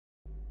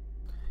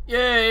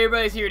Yay,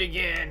 everybody's here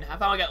again. I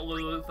finally got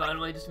loot,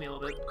 finally. Just me a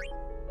little bit.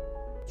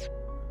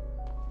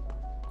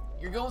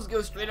 Your goals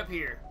go straight up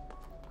here.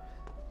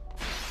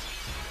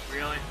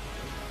 Really?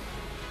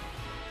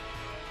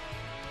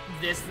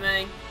 This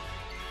thing?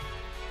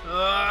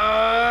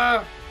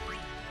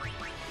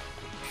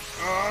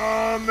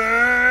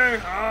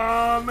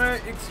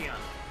 Ixion.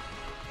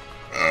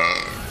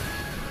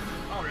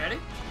 Already?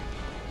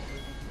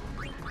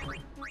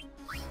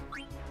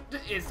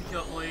 Is the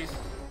kill, please.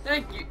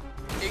 Thank you.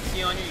 Ixion,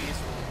 you're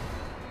useful.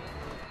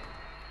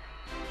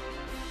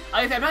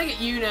 I'm trying to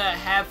get Yuna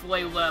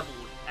halfway leveled.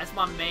 That's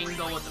my main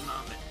goal at the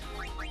moment.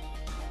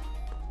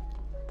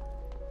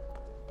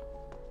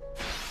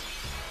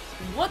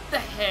 What the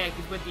heck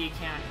is with the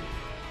accounting?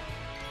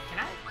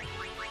 Can I?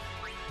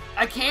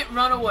 I can't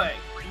run away.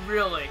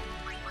 Really?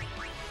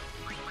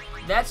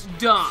 That's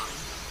dumb.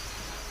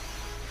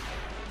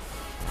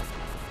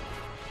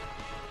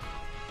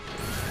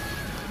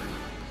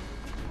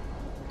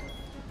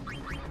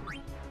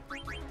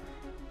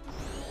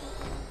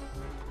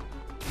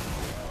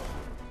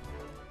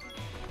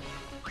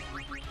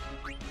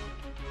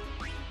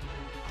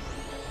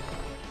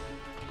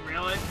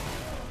 Really?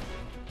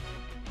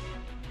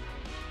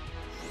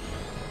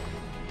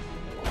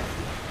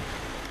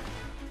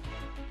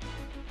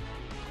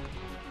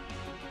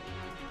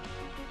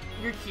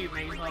 You're cute,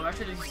 Megan. Oh,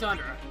 actually, this is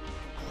Sandra.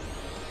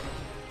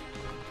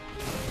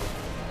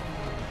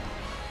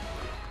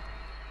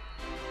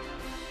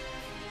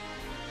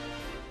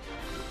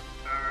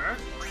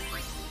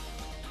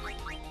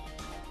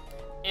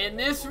 In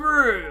this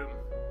room.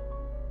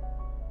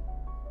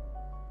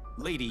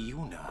 Lady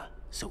Yuna,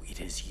 so it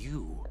is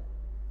you.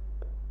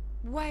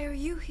 Why are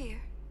you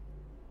here?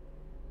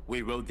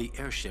 We rode the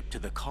airship to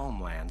the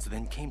Calmlands,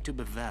 then came to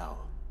Bevel.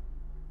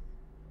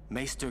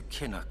 Maester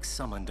Kinnock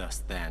summoned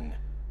us then,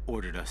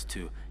 ordered us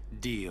to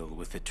deal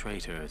with the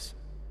traitors.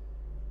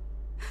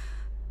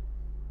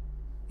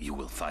 You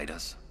will fight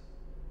us?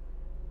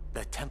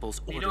 The Temple's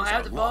orders You don't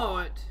have are to law. follow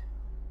it.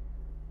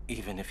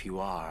 Even if you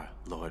are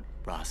Lord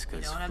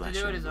Braska's You don't have to flesh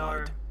do it, and Azar.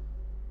 blood.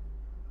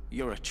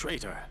 You're a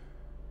traitor.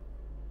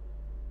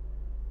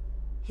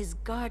 His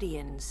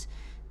guardians.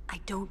 I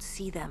don't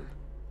see them.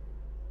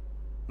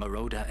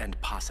 Maroda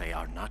and Passe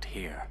are not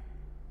here.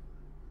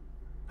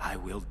 I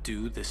will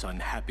do this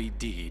unhappy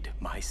deed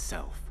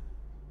myself.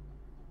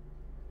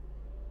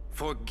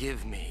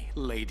 Forgive me,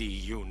 Lady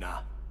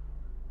Yuna.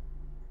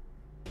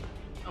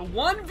 A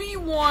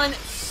 1v1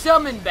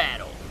 summon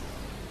battle.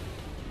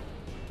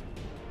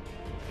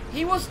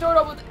 He will start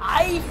off with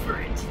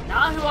Ifrit,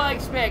 not who I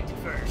expected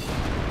first.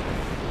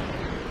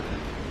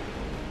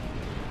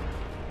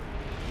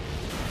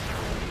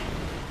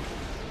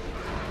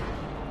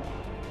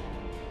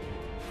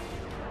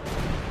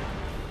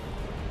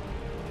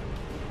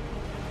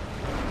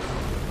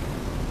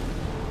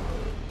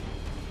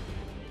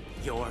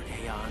 Your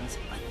aeons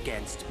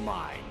against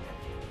mine.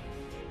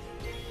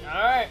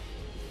 Alright.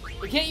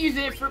 We can't use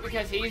Ifrit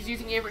because he's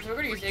using Ifrit, so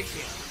we're going to use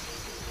Ixion.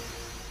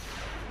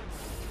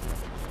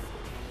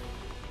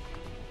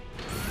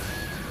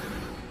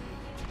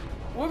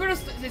 We're gonna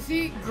to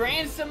see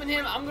Grand summon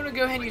him. I'm gonna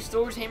go ahead and use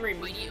Thor's Hammer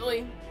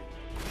immediately.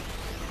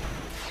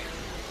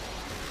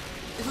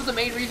 This was the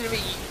main reason of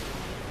me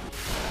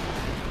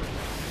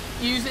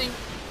using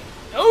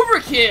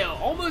Overkill,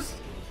 almost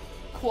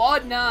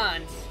quad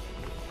nines.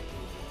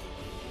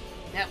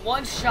 That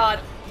one shot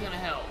is gonna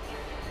help.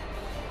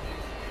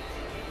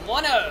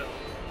 1-0.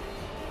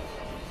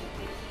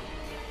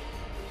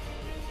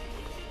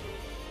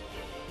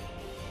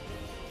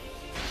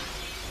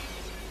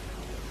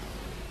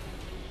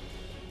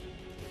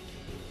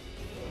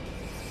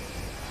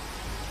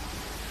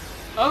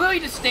 Although he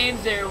just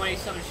stands there when he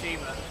summons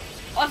Shiva.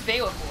 What's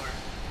Vela for?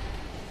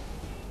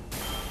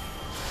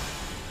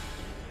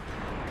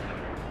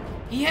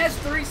 He has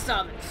 3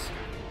 summons.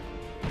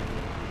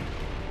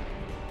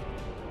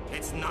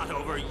 It's not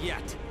over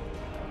yet.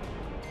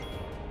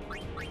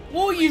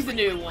 We'll use the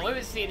new one. We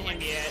haven't seen him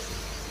yet.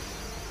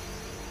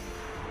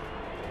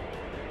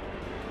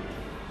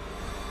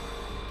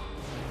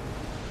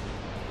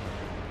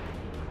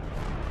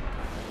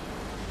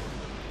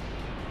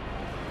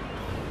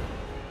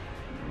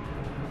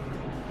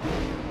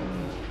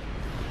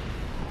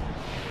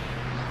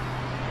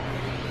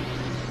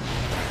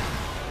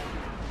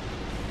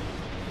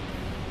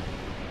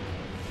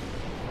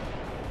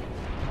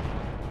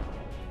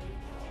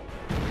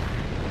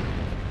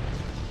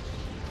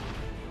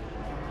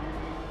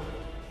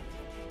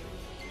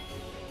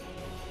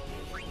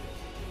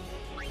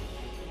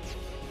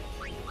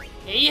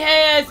 He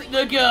has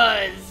the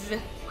goods.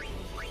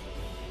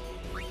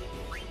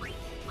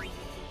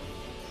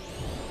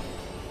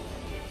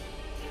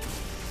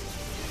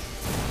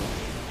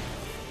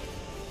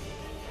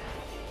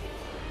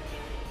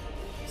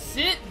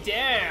 Sit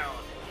down.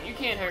 You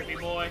can't hurt me,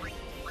 boy.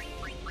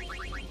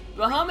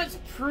 Bahamut's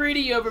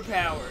pretty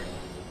overpowered.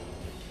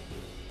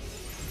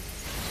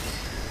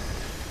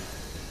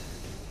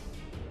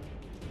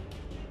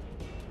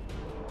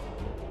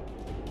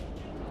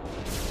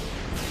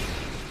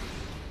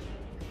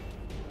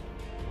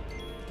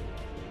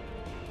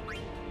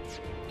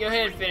 Go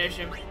ahead and finish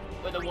him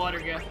with the water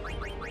gun.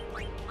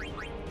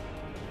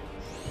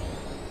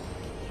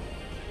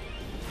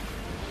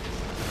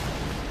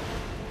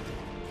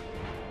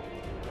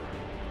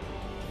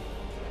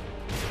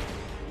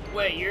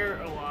 Wait, you're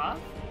alive?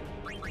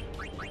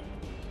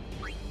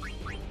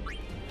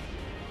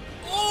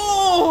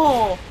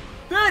 Oh!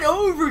 That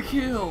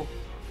overkill!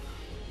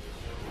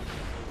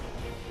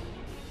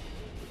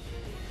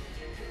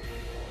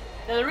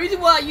 Now the reason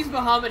why I used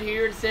Muhammad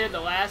here instead of the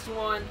last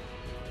one...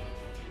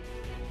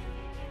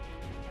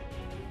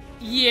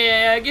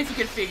 Yeah, I guess you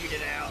could have figured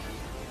it out.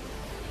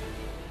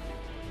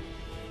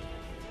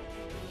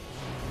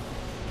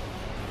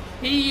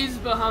 He uses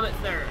Muhammad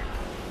third.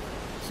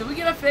 So we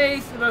get to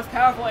face the most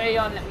powerful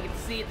Aeon that we can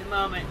see at the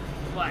moment,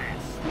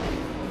 last.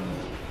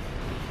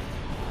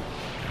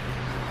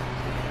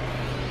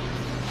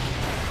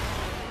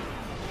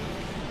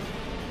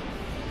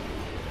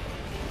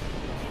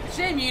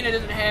 Shame Yuna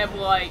doesn't have,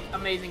 like,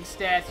 amazing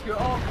stats. You're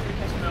all going to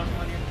catch spells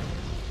on you.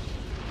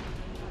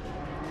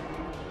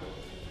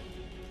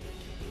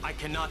 I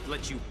cannot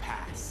let you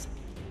pass.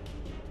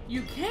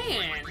 You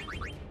can!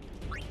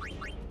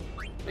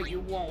 But you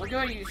won't. We're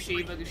going to use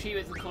Shiva, because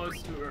Shiva's the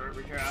closest to her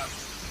overdrive.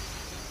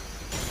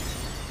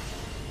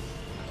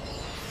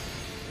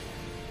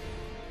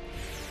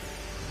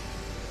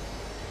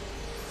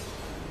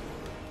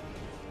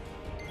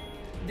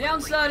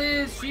 Downside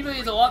is, Shiva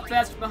is a lot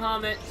faster than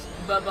Bahamut,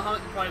 but Bahamut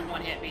can probably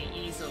one-hit me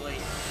easily.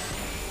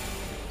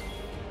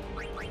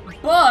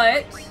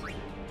 But...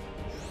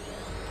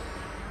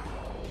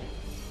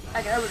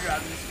 I can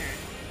overdrive this turn.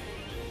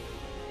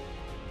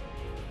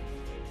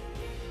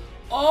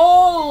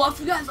 Oh, I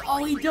forgot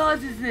all he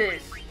does is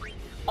this.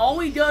 All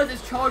he does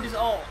is charge his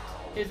ult,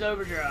 his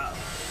overdrive.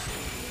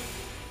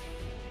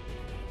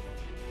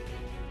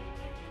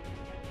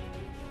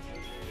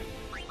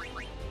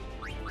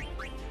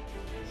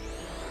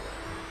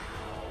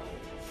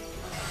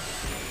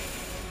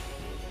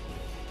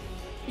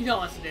 He's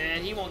almost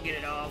dead. He won't get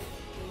it off.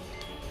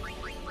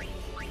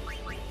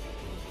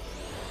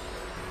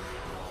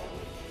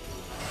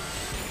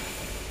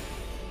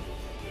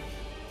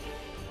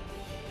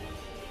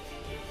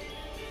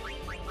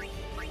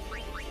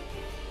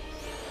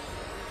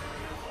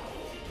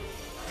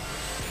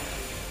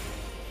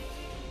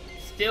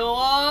 Still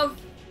alive?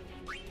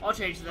 I'll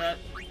change that.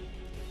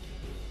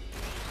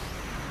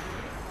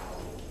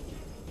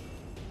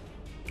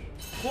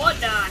 Quad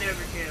 9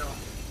 overkill.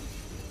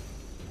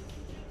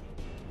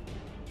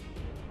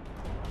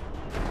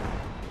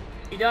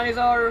 He done his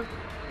order.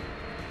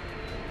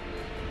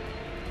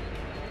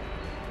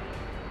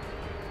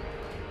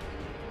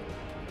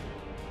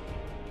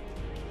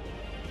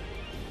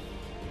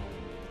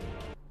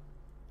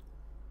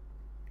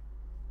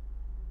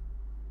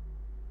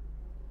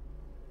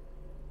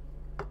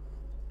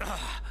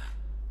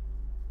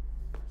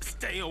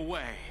 Stay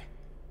away.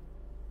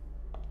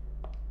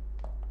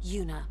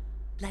 Yuna,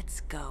 let's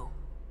go.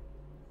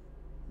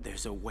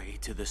 There's a way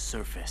to the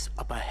surface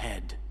up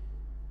ahead.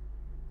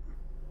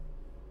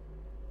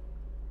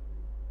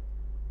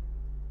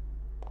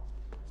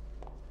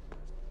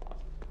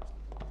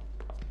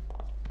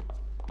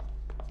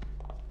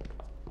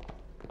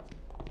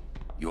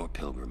 Your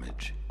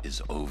pilgrimage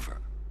is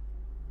over.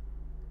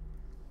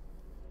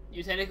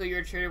 Technically you're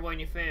a traitor when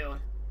you failed.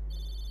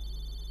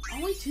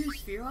 Only 2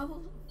 sphere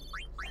levels?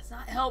 That's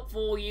not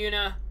helpful,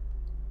 Yuna.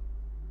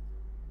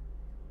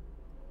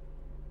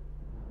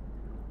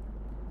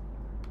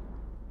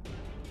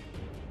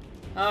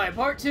 Alright,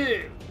 part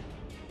 2.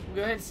 We'll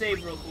go ahead and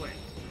save real quick.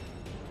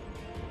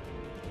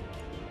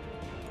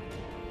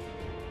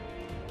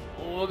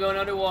 We're going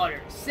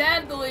underwater.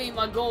 Sadly,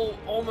 my goal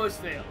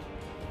almost failed.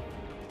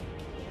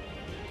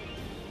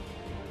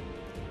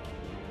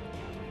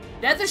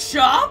 That's a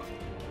shop?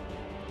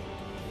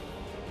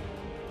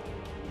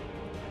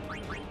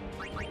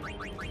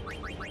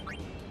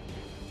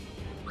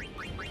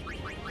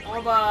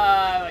 I'll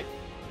buy like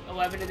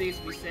 11 of these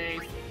to be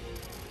safe.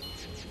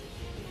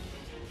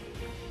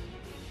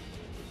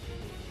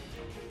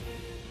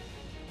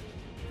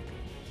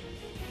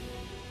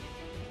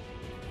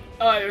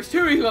 Alright, there's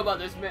 2 reasons about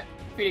those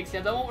Phoenix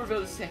stems. I won't reveal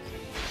the second.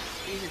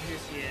 These are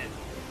just yet.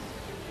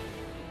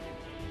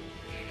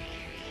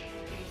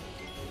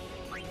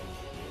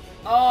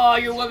 Oh,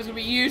 your weapon's gonna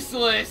be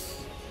useless!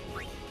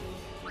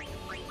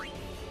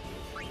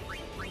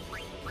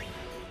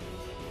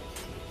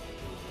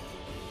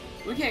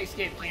 We can't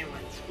escape, can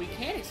we? We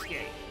can't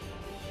escape.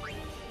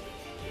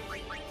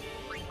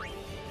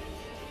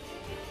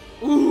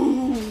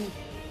 Ooh!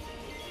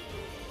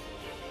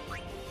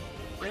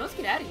 Man, let's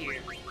get out of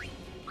here.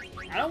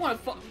 I don't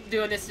want to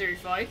do unnecessary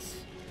fights.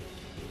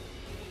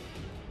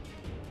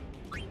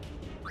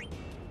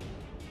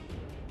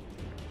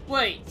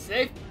 Wait,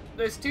 save?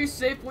 There's 2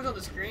 save points on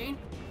the screen?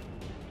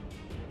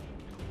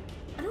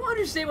 I don't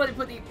understand why they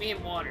put me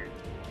in water.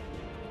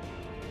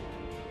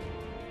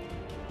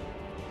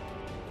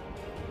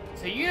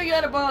 So you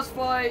got a boss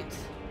fight.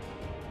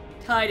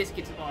 Titus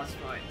gets a boss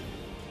fight.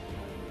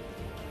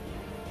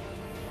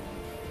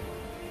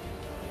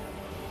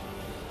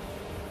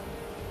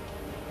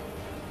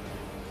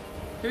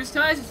 Who's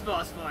Ty's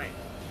boss fight?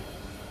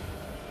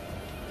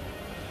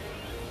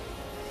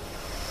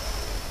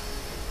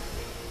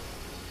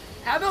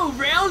 How about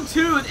round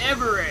 2 with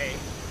Everray?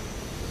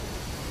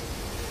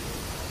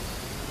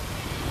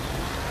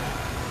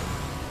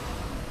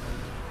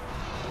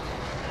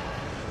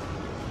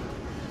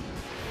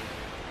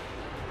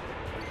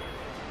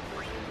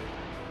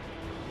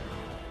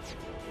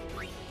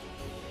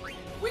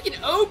 We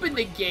can open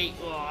the gate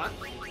lock.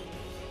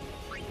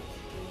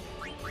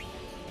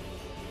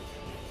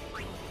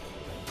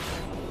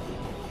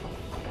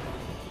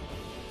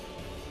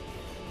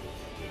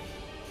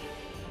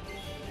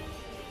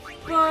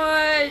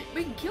 But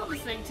we can kill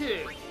this thing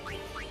too.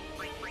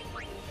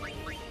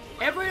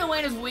 Every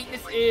Atlanta's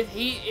weakness is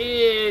he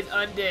is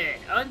undead.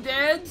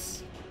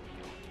 Undeads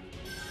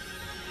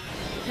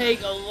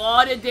take a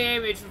lot of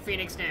damage from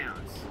Phoenix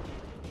Downs.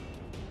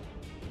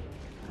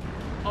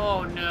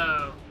 Oh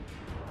no.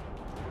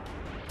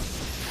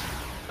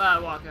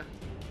 Walker.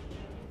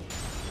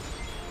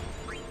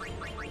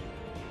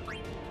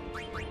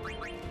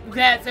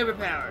 That's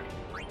overpowered.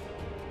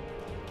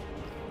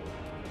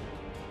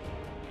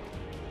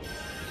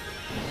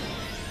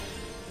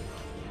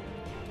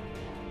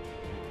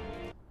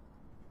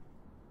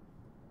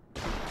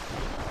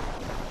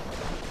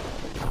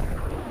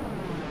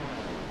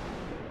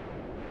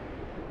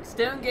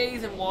 Stone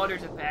Gaze and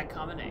Water's a bad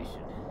combination.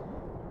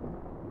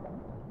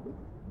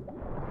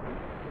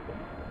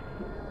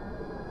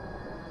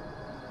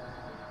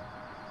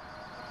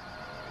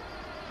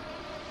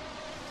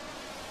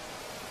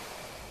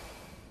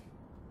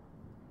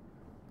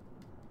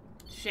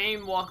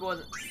 Shame Walker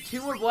wasn't.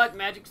 2 more black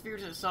magic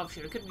spheres and a soft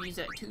shield. I could have used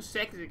that 2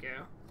 seconds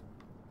ago.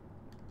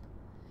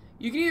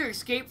 You can either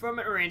escape from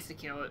it or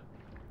insta-kill it.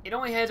 It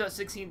only has about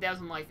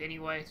 16,000 life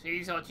anyway, so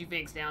you saw 2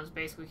 Phoenix Downs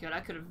basically killed.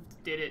 I could have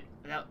did it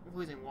without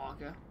losing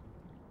Walker.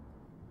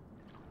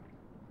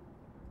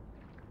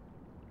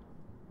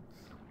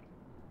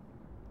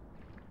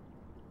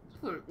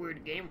 It's a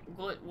weird game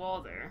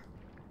wall there.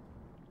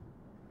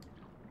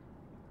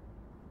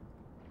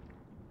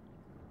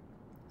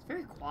 It's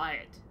very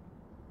quiet.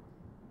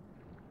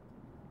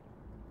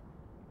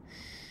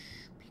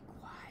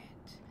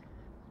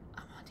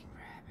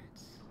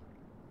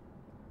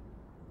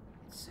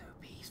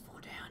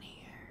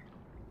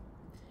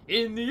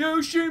 In the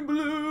ocean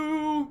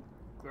blue,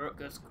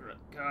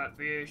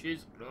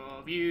 catfishes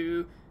love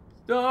you,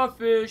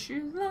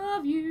 starfishes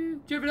love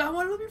you. Jeffrey, I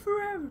want to love you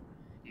forever.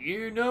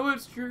 You know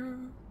it's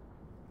true.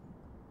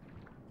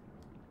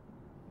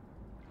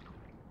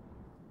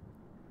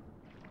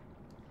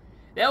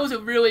 That was a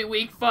really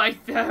weak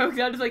fight, though.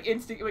 I just like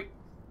instant like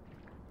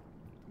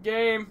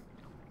game.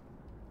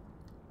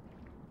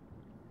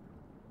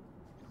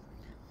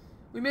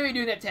 We may be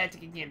doing that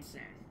tactic again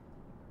soon.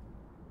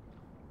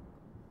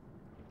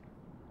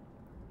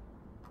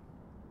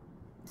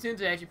 Soon's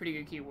actually a pretty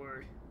good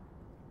keyword.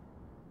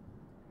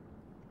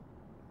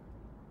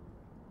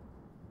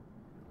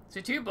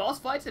 So 2 boss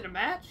fights in a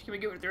match? Can we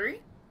get with 3? Uni!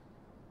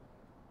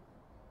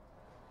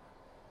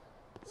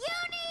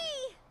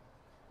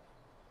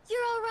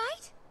 You're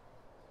alright?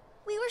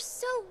 We were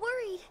so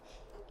worried.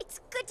 It's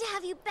good to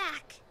have you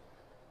back.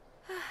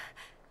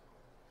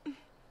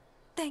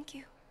 Thank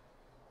you.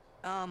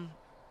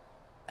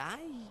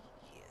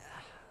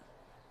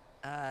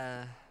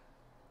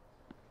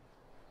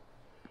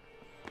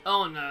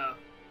 Oh no.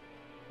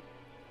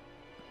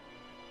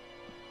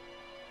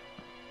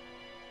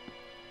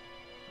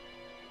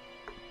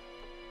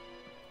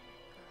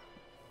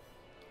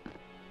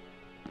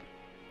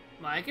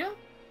 Micah?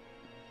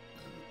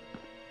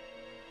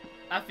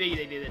 I figured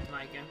they did that to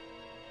Micah.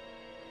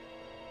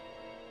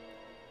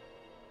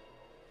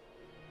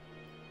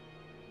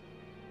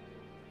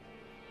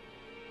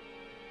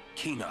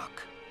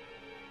 Keenock.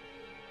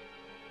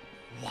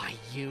 Why,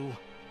 you?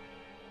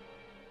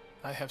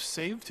 I have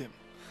saved him.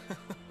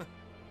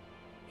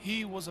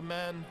 He was a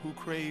man who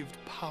craved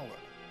power.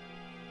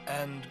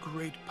 And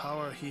great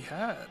power he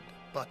had,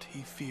 but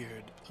he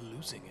feared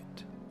losing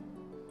it.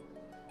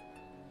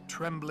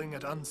 Trembling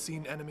at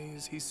unseen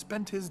enemies, he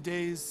spent his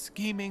days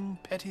scheming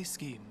petty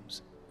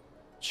schemes,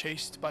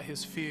 chased by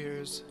his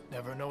fears,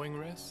 never knowing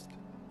rest.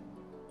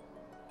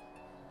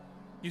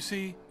 You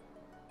see,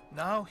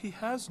 now he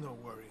has no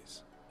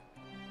worries.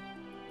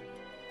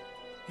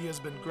 He has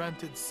been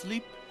granted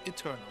sleep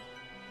eternal.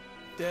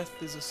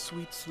 Death is a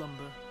sweet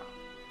slumber.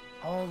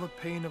 All the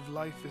pain of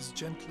life is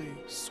gently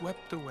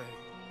swept away.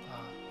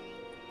 Ah,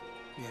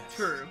 yes.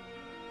 True.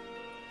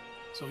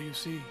 So you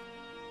see,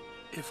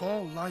 if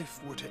all life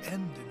were to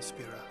end in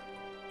Spira,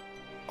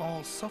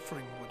 all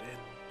suffering would end.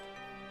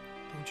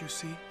 Don't you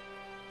see?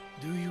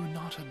 Do you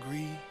not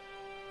agree?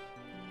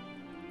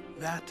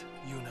 That,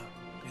 Yuna,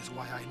 is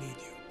why I need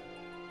you.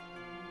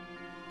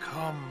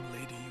 Come,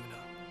 Lady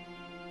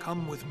Yuna.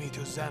 Come with me to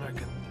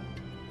Xanarkand,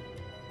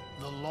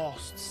 the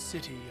lost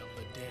city of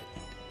the dead.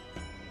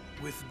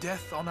 With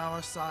death on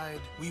our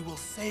side, we will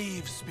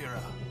save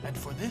Spira, and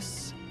for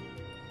this,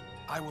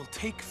 I will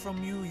take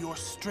from you your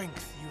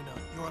strength,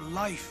 Yuna, your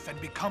life, and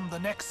become the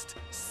next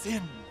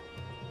Sin.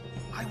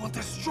 I will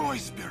destroy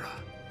Spira.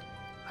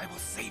 I will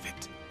save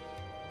it.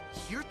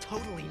 You're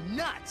totally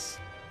nuts!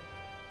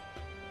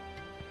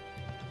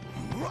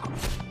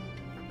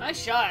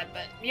 Nice shot,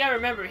 but you gotta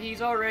remember,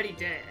 he's already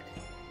dead.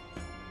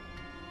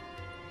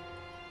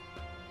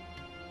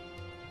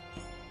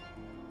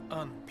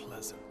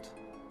 Unpleasant.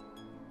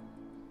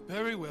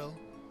 Very well.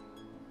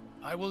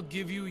 I will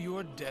give you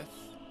your death.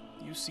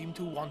 You seem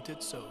to want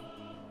it so.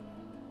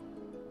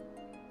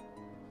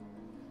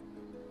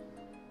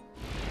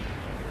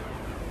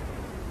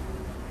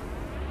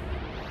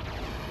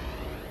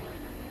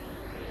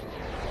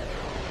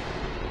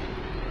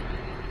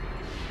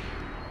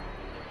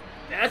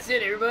 That's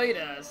it, everybody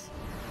does.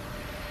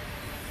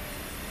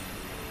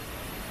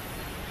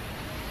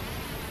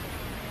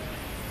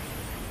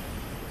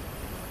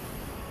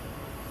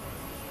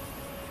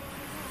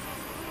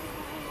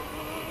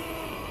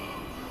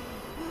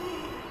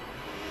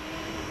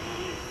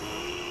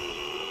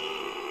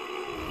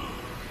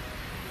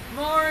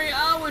 Mari,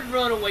 I would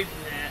run away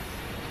from that.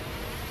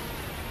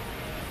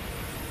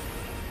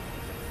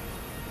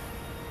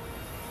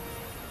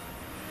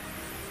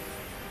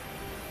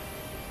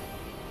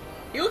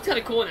 He looks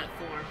kinda cool in that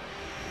form.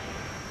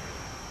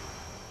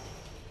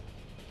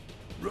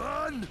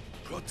 Run!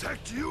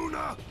 Protect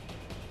Yuna!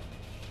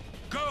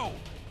 Go!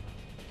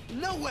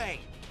 No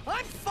way!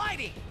 I'm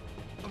fighting!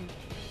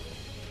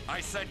 I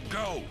said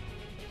go!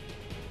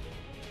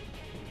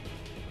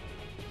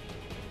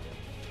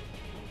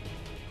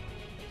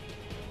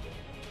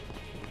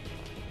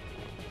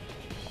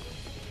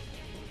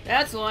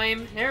 That's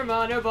lame. Never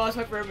mind, no boss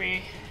fight for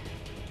me.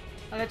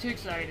 I got too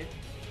excited.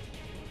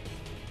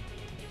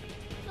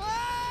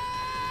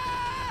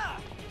 Ah!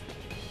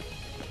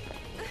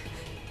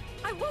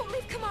 I won't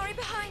leave Kamari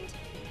behind.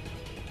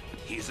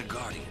 He's a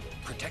guardian.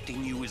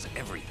 Protecting you is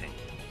everything.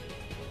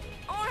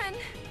 Oren!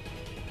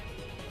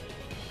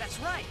 That's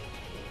right.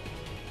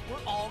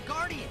 We're all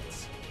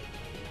guardians.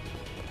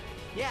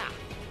 Yeah,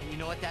 and you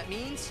know what that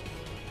means?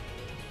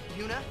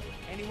 Yuna,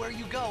 anywhere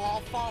you go,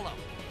 I'll follow.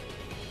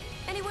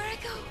 Anywhere I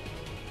go.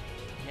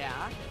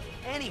 Yeah,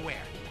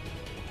 anywhere.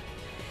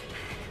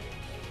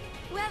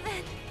 Well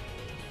then,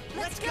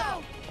 let's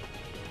go.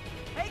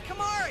 Hey,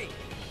 Kamari!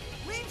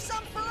 Leave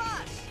some for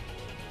us!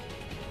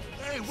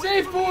 Hey, wait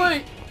Save for me!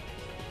 point!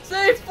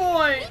 Save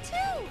point! Me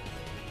too!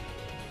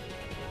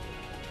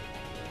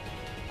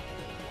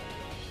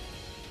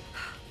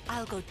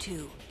 I'll go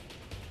too.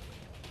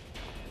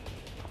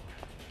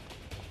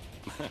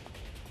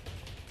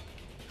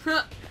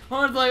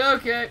 Horn's like,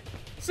 okay.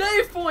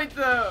 Save point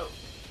though!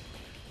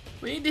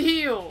 We need to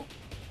heal.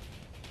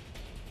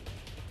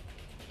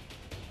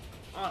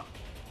 Oh.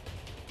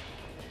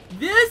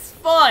 This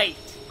fight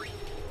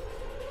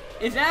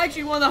is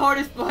actually one of the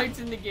hardest fights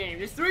in the game.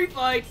 There's 3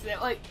 fights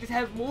that like just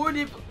have more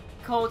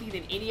difficulty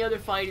than any other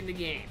fight in the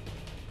game.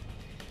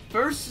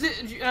 First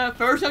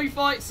time you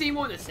fight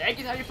Seymour, the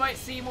second time you fight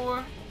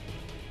Seymour.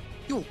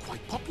 You're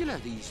quite popular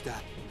these days.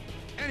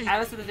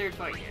 As to the 3rd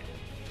fight yet.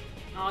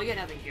 Oh, you got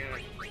nothing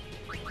good.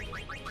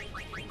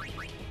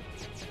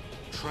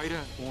 Traitor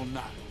or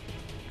not?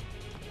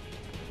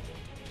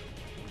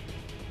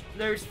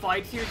 There's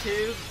fights here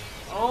too.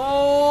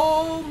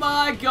 Oh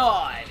my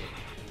god!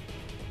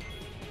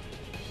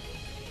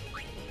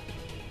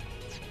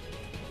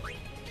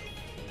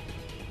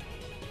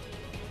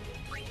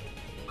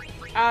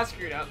 I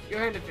screwed up. Go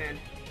ahead and defend.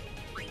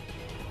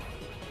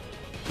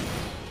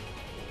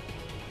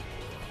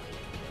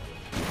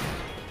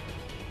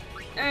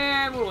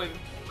 And we're leaving.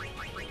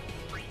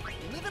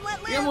 Live and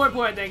let We have live! more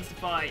important things to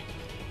fight.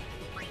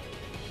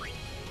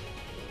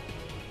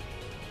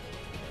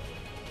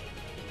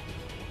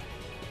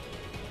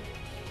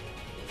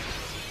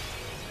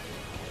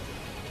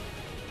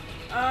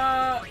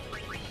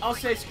 I'll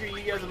say screw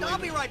you guys. I'll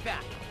be right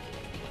back.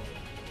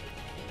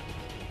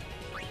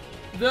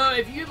 Though,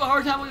 if you have a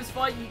hard time with this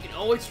fight, you can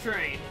always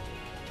train.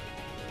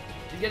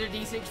 You get a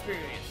decent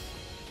experience.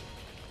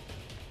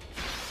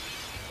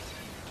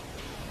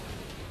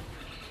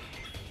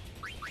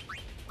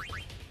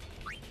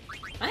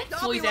 I think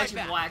I'll be Flea's right actually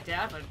back. blacked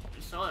out, if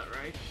I saw that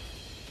right.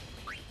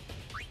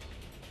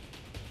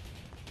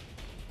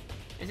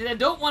 And since I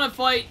don't want to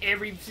fight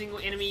every single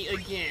enemy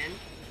again,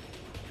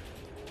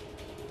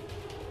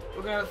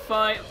 we're gonna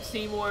fight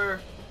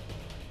Seymour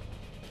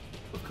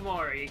with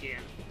Kamari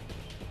again.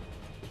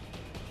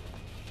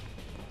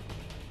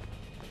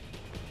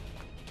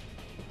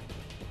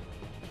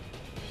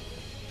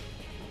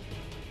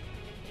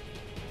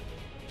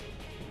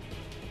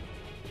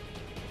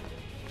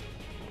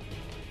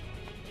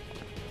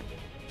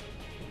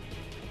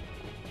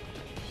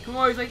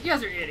 Kamari's like, you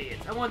guys are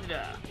idiots. I wanted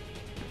to.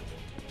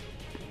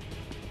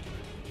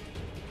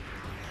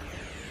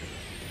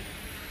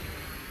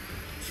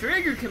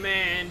 Trigger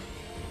command.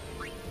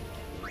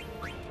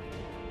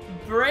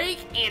 Break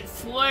and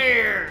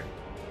flare.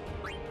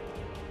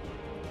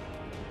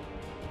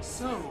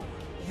 So,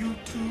 you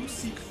too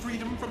seek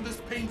freedom from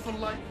this painful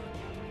life?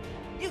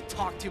 You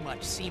talk too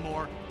much,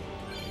 Seymour.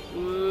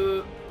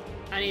 Ooh,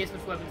 I need to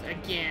switch weapons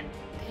again.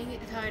 Dang it,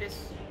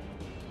 Titus.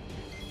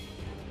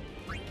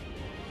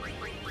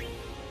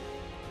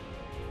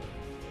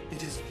 It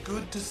It is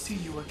good to see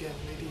you again,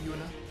 Lady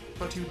Yuna,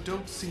 but you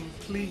don't seem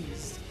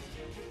pleased.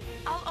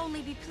 I'll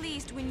only be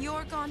pleased when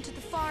you're gone to the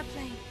far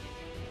plane.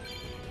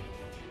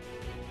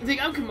 I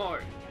think I'm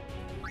Kamari.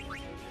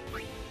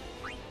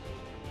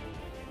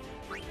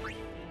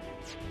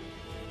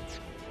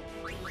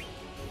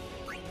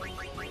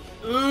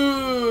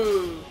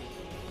 Ooh.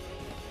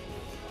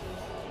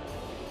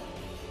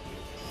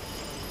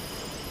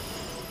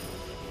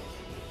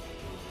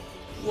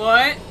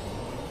 What?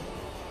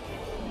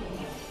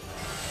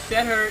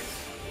 That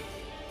hurts.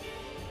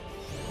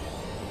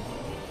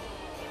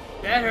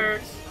 That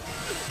hurts.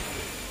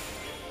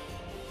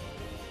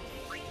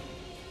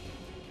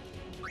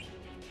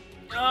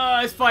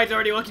 Oh, this fight's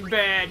already looking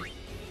bad.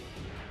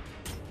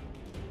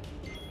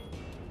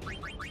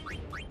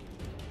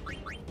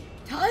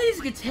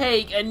 Titus could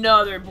take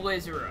another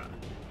Blizzara.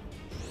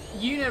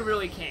 Yuna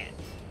really can't.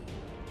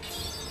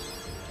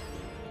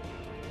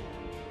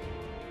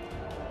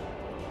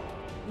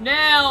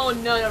 Now,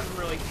 none of them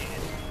really can.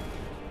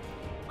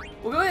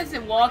 We'll go ahead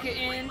and walk it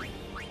in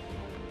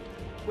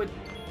with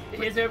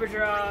his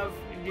overdrive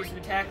and do some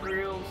attack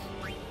reels.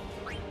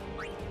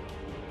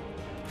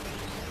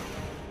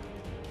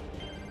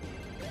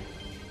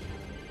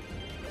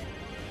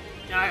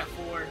 I got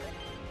 4.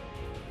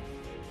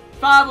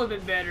 5 would have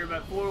been better,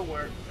 but 4 will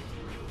work.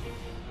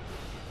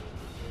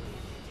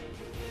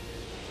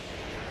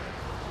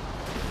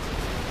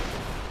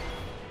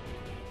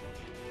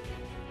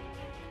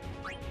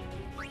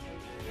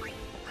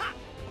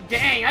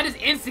 Dang, I just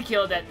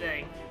insta-killed that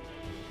thing.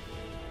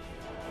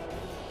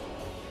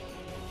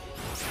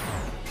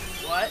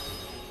 What?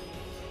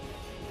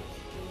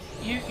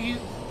 You,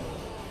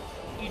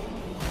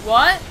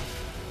 what?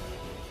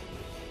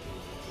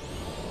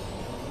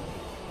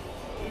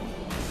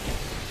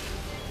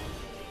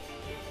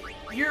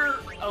 You're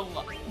a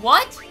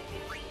what?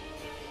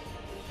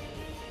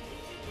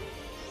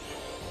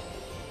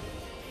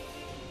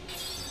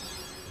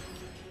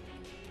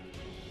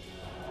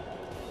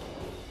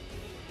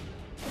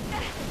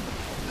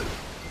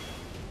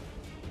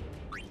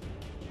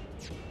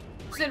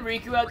 Send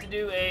Riku out to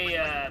do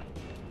a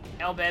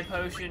Albad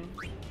potion.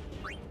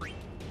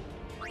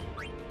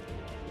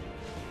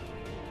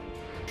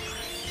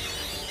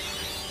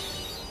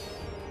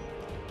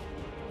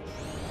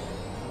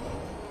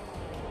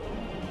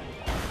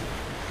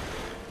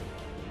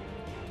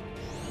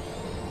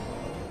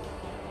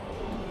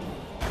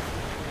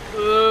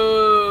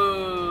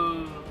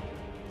 Ooh.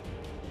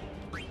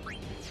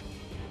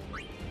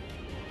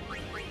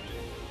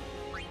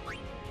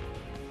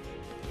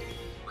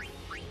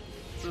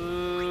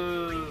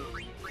 Ooh.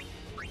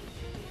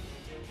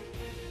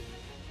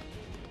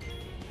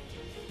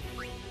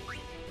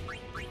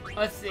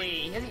 Let's see,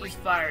 he hasn't used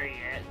fire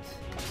yet.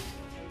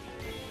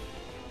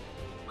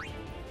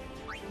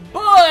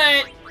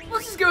 But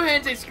let's just go ahead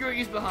and say screw it,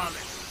 use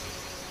Bahamut.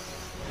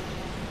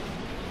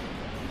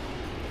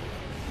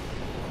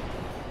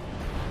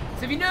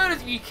 So if you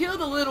notice, if you kill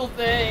the little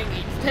thing,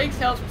 he takes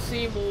health from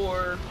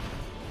Seymour.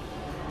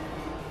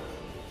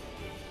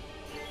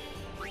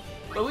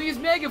 But we use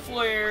Mega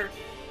Flare,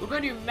 we're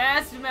going to do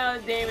massive amount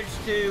of damage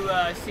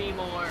to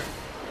Seymour.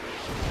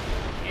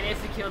 And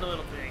it's to kill the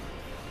little thing.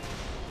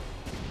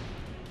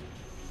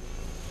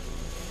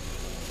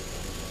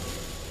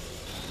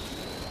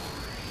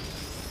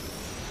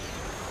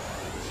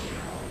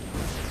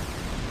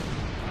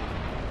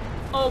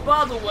 Oh,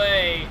 by the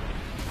way,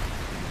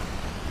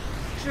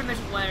 should have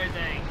mentioned one other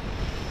thing.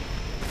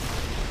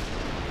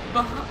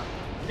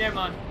 Never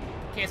mind.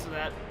 Cancel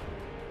that.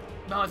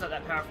 Bahamut's not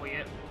that powerful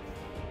yet.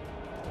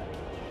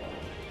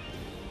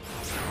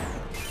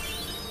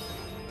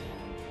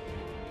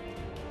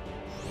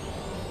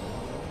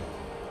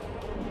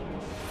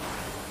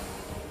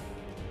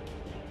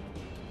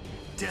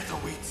 Death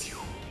awaits you.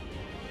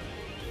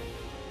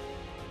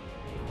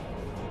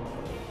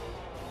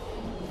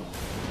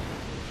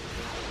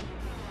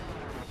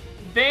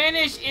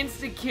 Vanish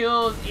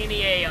insta-kills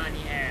any Aeon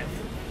you have.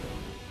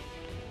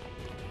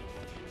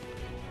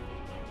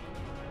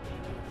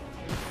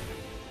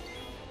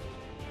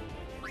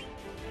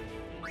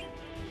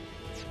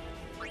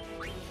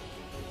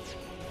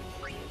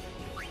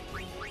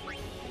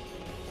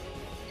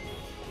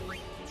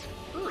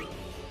 Ooh.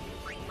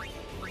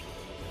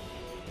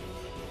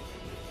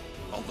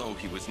 Although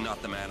he was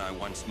not the man I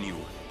once knew,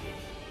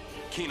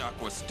 Keenock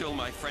was still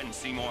my friend,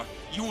 Seymour.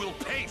 You will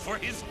pay for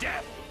his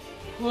death!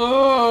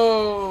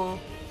 Whoa!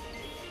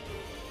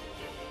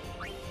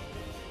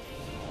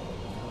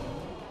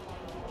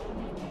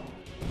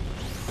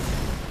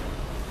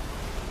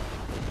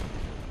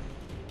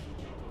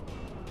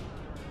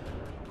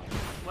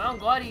 Well, I'm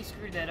glad he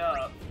screwed that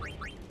up.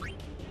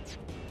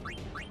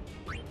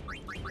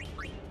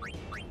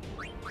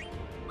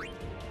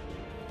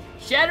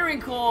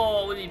 Shattering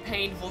Claw would be a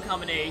painful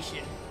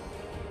combination.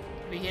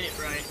 We hit it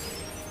right.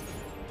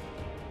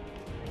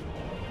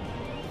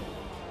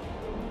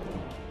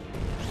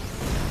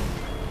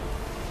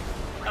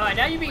 Alright,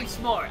 now you're being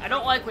smart. I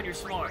don't like when you're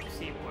smart,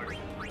 Seymour.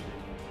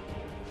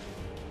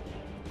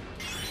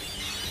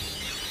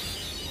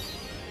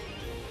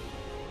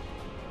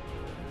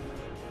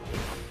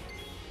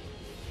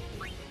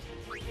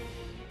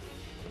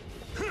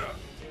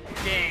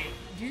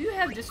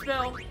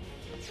 Dispel?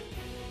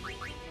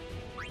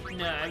 No,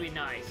 that'd be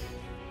nice.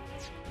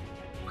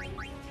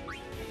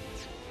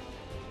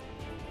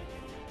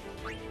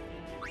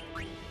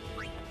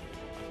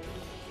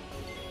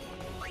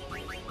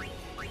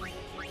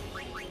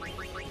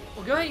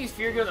 We'll go ahead and use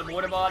Fear Go to the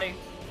Water Body.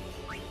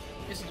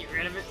 Just to get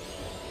rid of it.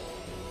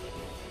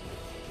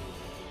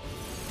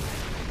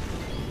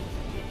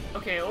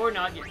 Okay, or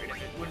not get rid of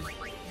it, which is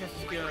just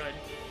as good.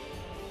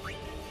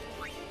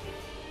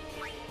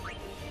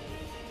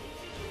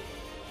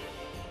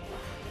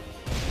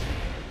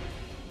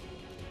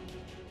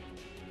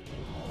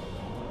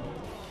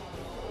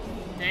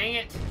 Dang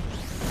it.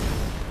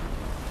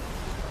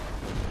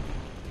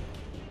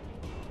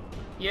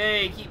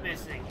 Yay, keep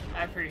missing.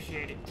 I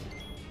appreciate it.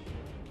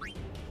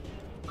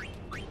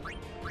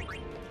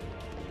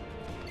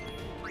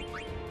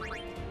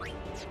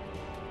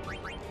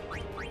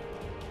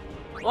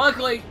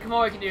 Luckily,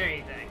 Kamari can do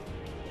anything.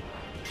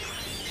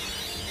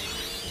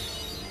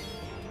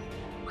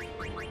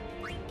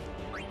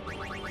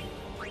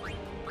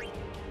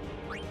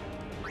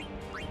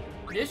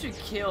 This should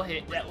kill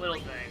hit that little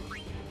thing.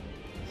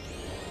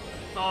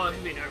 Oh, it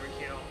should be an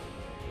overkill.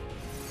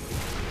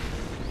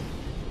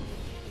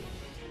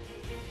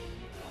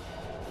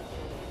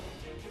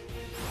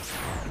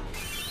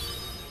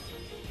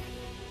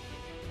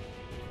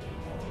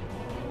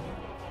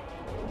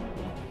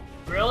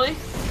 Really?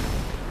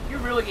 You're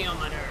really getting on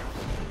my nerves.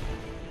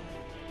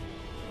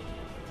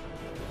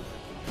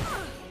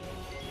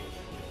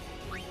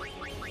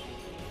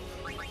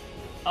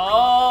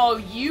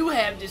 Oh, you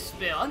have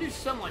Dispel. I knew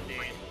someone did.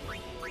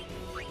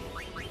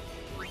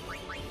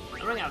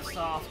 I'm running out of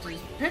soft, because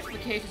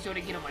petrification is going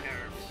to get on my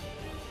nerves.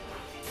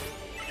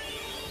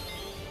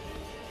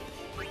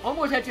 One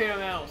more Tetra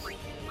else.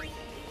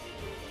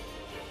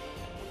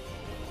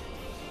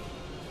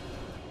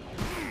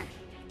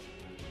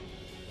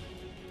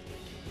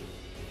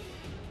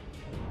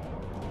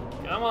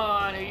 Come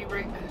on, who you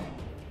bring?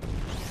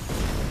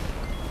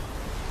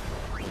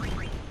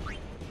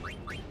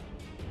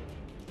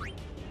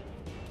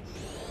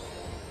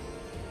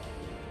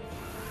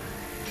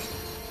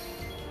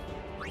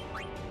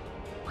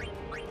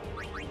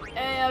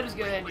 Hey, I'll just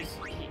go ahead and just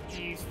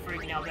use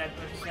freaking out bad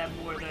pushes. Have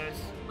more of those.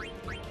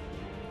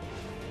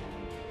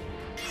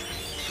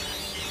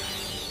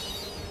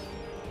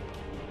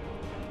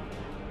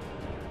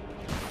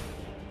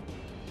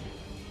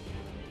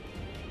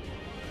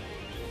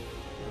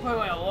 Put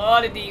away a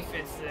lot of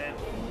defense then.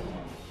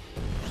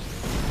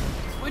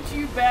 Switch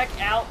you back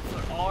out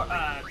for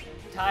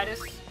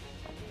Titus.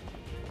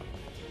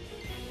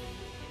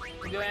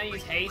 We'll go ahead and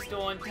use haste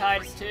on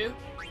Titus too.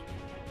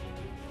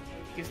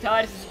 Because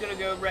Titus is gonna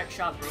go wreck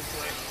shop real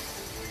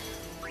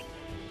quick.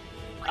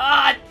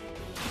 Ah!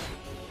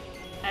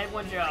 I had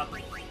one job.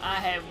 I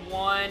had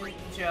one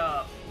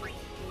job.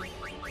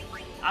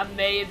 I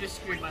may have just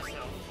screwed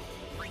myself.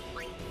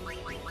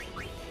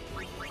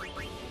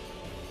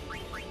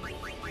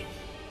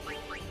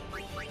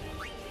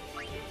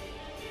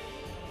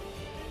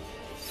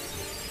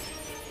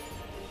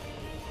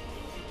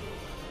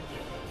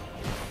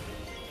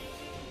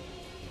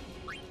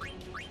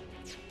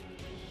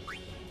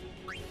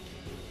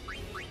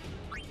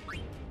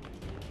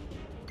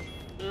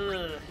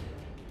 Ugh.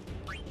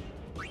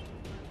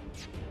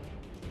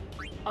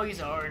 Oh,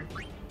 he's hard.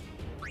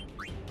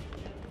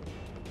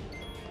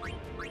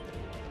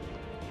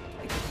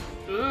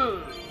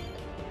 Ooh.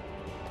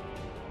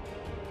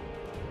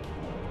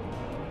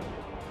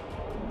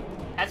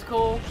 That's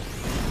cool.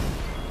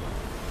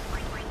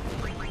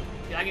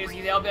 I can just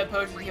use the Elbed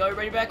Potion to heal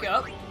everybody back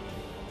up.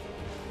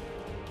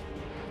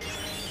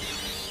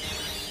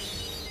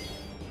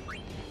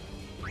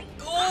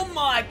 Oh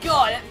my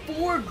god, at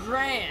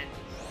 $4,000.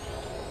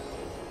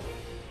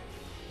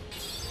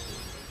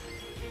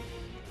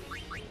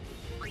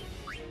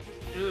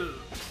 Ooh.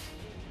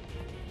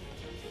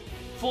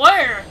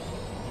 Flare?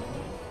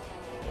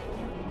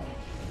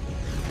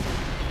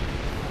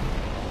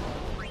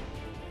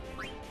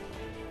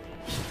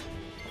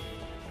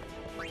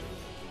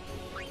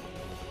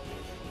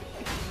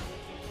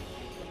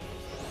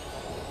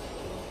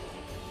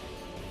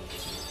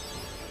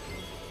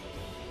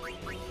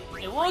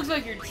 It looks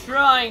like you're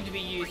trying to be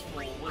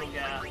useful, little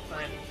guy,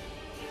 but...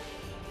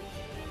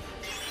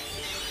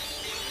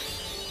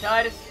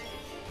 Titus?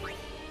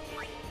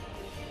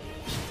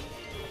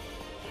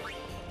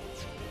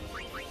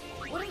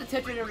 What does the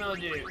Tetra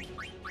do?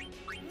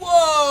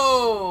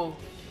 Whoa!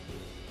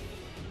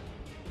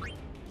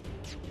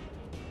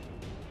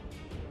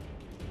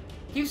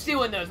 Keep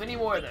stealing those. We need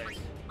more of those.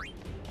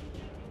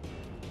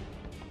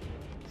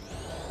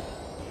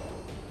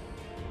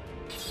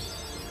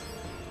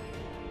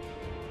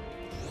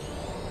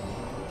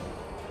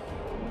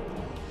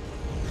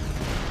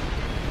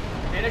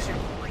 Finish him.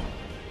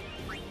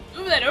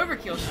 Ooh, that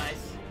overkill's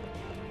nice.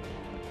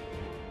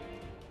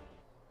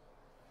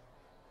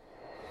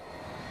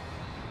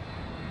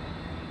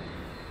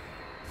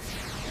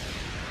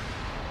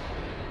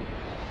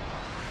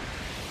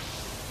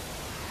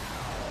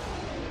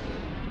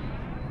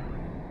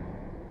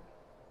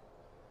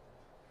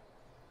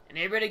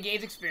 Everybody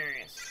gains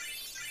experience.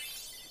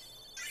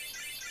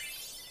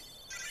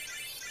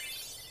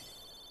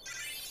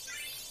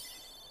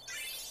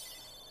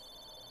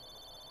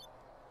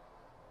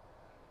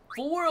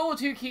 Four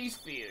O2 key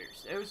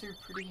spheres. Those are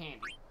pretty handy.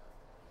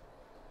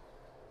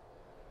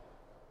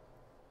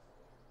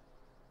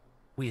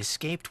 We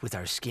escaped with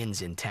our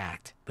skins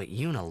intact, but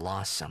Yuna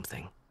lost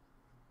something.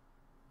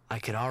 I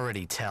could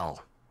already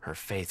tell her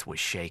faith was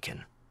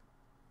shaken.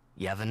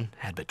 Yevon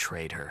had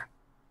betrayed her.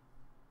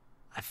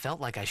 I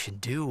felt like I should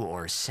do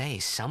or say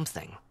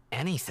something,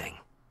 anything.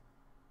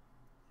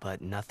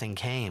 But nothing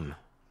came.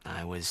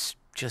 I was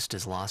just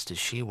as lost as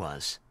she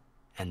was.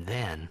 And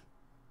then...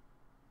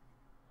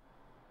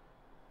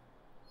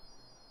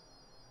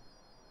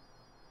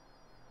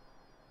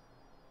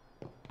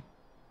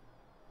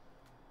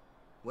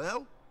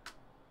 Well?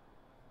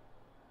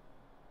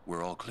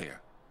 We're all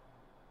clear.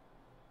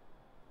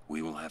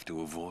 We will have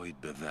to avoid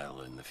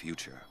Bevel in the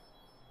future.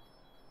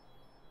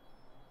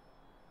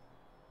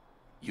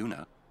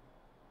 Yuna.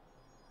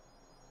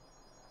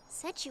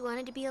 Said she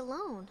wanted to be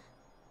alone.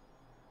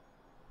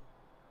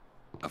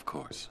 Of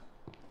course.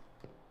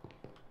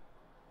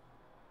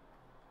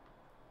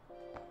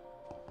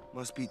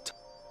 Must be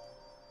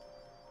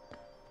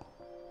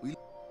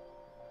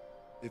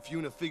If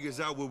Yuna figures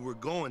out where we're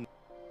going...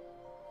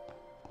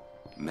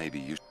 Maybe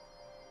you...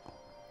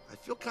 I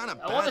feel kind of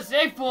bad. I want a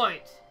save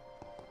point!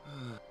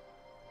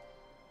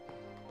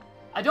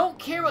 I don't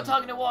care about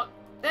talking to Walk.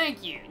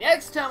 Thank you.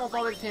 Next time we'll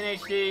talk to 10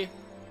 HD.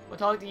 We'll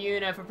talk to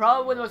Yuna for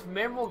probably the most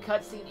memorable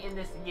cutscene in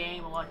this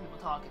game a lot of people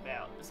talk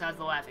about, besides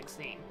the laughing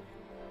scene.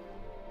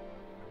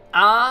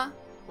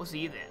 We'll see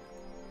you then.